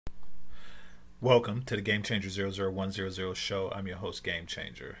Welcome to the Game Changer 00100 show. I'm your host, Game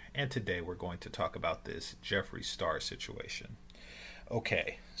Changer, and today we're going to talk about this Jeffree Star situation.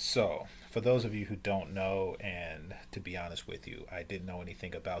 Okay, so for those of you who don't know, and to be honest with you, I didn't know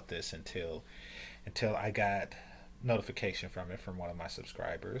anything about this until I got notification from it from one of my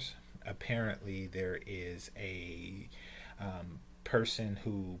subscribers. Apparently, there is a person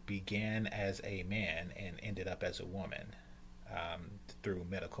who began as a man and ended up as a woman through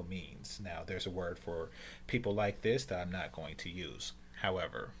medical means. Now, there's a word for people like this that I'm not going to use.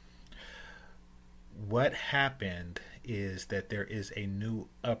 However, what happened is that there is a new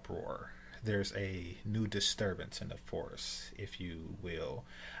uproar. There's a new disturbance in the force, if you will,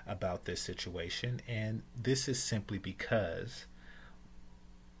 about this situation. And this is simply because,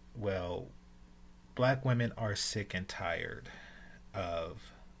 well, black women are sick and tired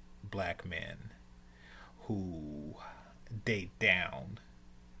of black men who date down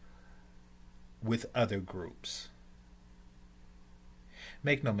with other groups.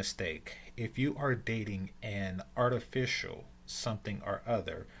 Make no mistake, if you are dating an artificial something or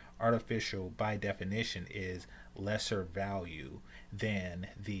other, artificial by definition is lesser value than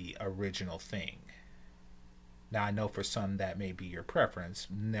the original thing. Now, I know for some that may be your preference.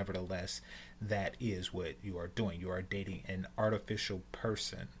 Nevertheless, that is what you are doing. You are dating an artificial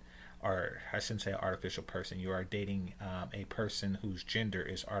person, or I shouldn't say artificial person. You are dating a person whose gender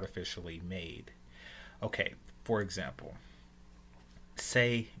is artificially made. Okay, for example,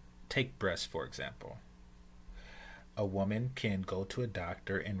 take breasts for example. A woman can go to a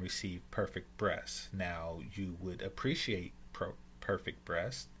doctor and receive perfect breasts. Now, you would appreciate perfect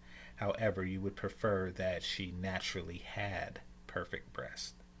breasts. However, you would prefer that she naturally had perfect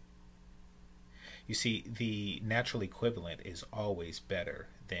breasts. You see, the natural equivalent is always better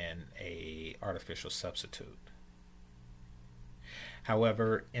than a artificial substitute.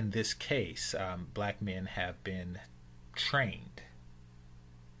 However, in this case, black men have been trained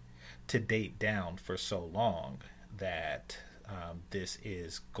to date down for so long that this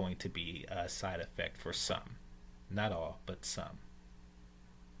is going to be a side effect for some. Not all, but some.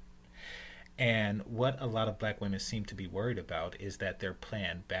 And what a lot of black women seem to be worried about is that their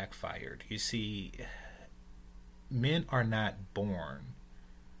plan backfired. You see, men are not born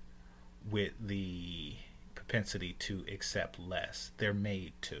with the propensity to accept less. They're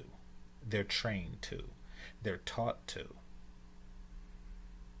made to. They're trained to. They're taught to.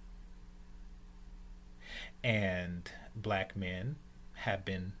 And black men have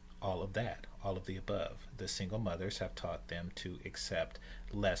been all of that, all of the above. The single mothers have taught them to accept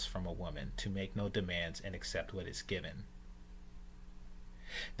less from a woman, to make no demands and accept what is given.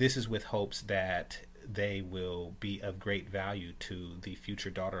 This is with hopes that they will be of great value to the future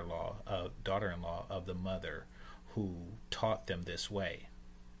daughter-in-law of the mother who taught them this way.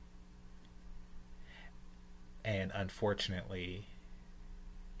 And unfortunately,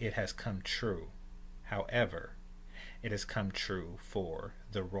 it has come true. However, it has come true for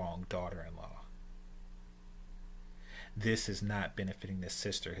the wrong daughter-in-law. This is not benefiting the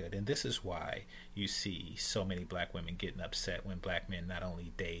sisterhood, and this is why you see so many black women getting upset when black men not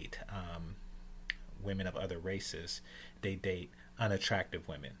only date women of other races, they date unattractive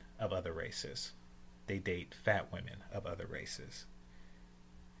women of other races. They date fat women of other races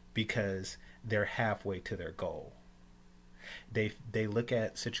because they're halfway to their goal. They look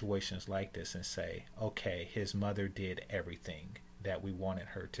at situations like this and say, okay, his mother did everything that we wanted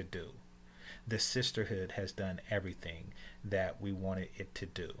her to do. The sisterhood has done everything that we wanted it to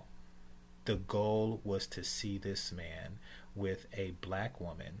do. The goal was to see this man with a black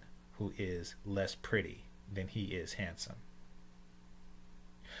woman who is less pretty than he is handsome,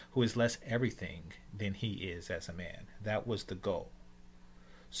 who is less everything than he is as a man. That was the goal.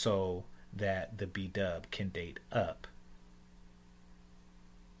 So that the B-dub can date up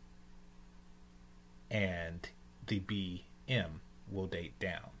and the BM will date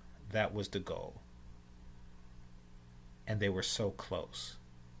down. That was the goal. And they were so close.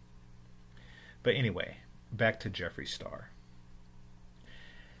 But anyway, back to Jeffree Star.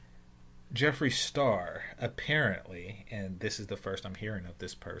 Jeffree Star apparently, and this is the first I'm hearing of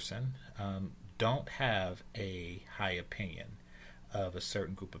this person, don't have a high opinion of a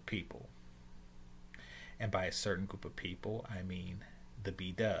certain group of people. And by a certain group of people, I mean the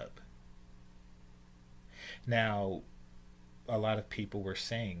B-dub. Now, a lot of people were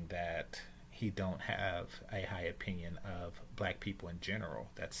saying that he don't have a high opinion of black people in general.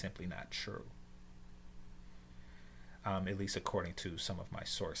 That's simply not true. At least according to some of my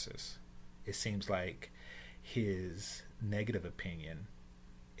sources. It seems like his negative opinion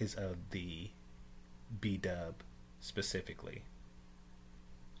is of the B-dub specifically.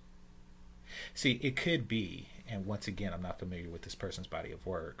 See, it could be, and once again, I'm not familiar with this person's body of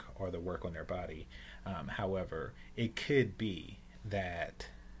work or the work on their body. However, it could be that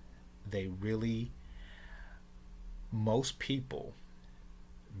they really, most people,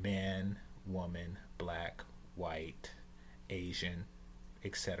 man, woman, black, white, Asian,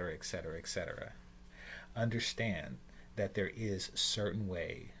 etc., etc., etc., understand that there is a certain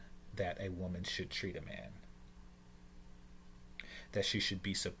way that a woman should treat a man, that she should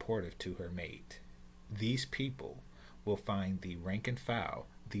be supportive to her mate. These people will find the rank and file,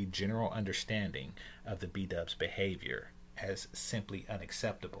 the general understanding of the B-dub's behavior as simply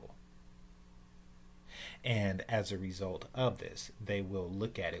unacceptable. And as a result of this, they will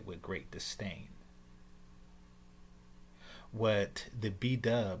look at it with great disdain. What the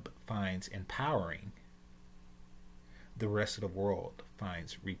B-dub finds empowering, the rest of the world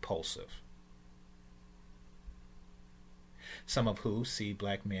finds repulsive. Some of who see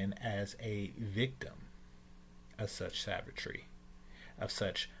black men as a victim of such savagery, of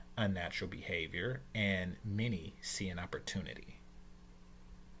such unnatural behavior, and many see an opportunity.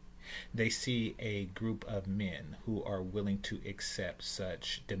 They see a group of men who are willing to accept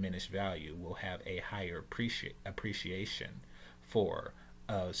such diminished value will have a higher appreciation for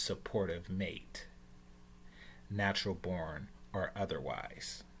a supportive mate, natural born or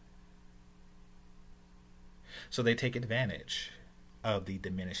otherwise. So they take advantage of the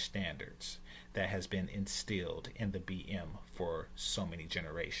diminished standards that has been instilled in the BM for so many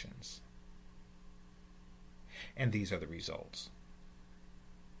generations. And these are the results.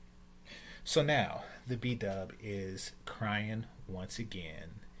 So now the B-dub is crying once again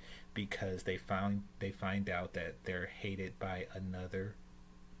because they find out that they're hated by another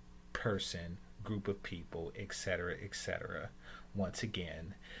person, group of people, etc., etc. Once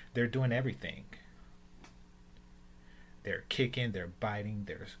again, they're doing everything. They're kicking, they're biting,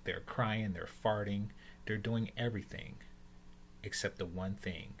 they're crying, they're farting, they're doing everything except the one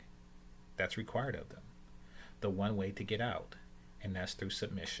thing that's required of them. The one way to get out, and that's through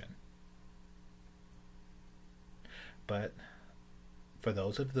submission. But for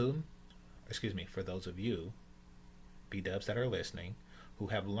those of you, B-dubs that are listening, who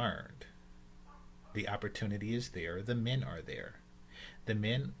have learned, the opportunity is there, the men are there. The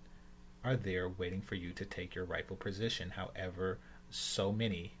men are there waiting for you to take your rightful position. However, so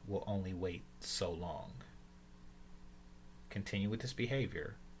many will only wait so long. Continue with this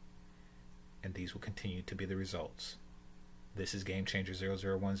behavior, and these will continue to be the results. This is Game Changer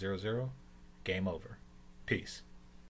 00100. Game over. Peace.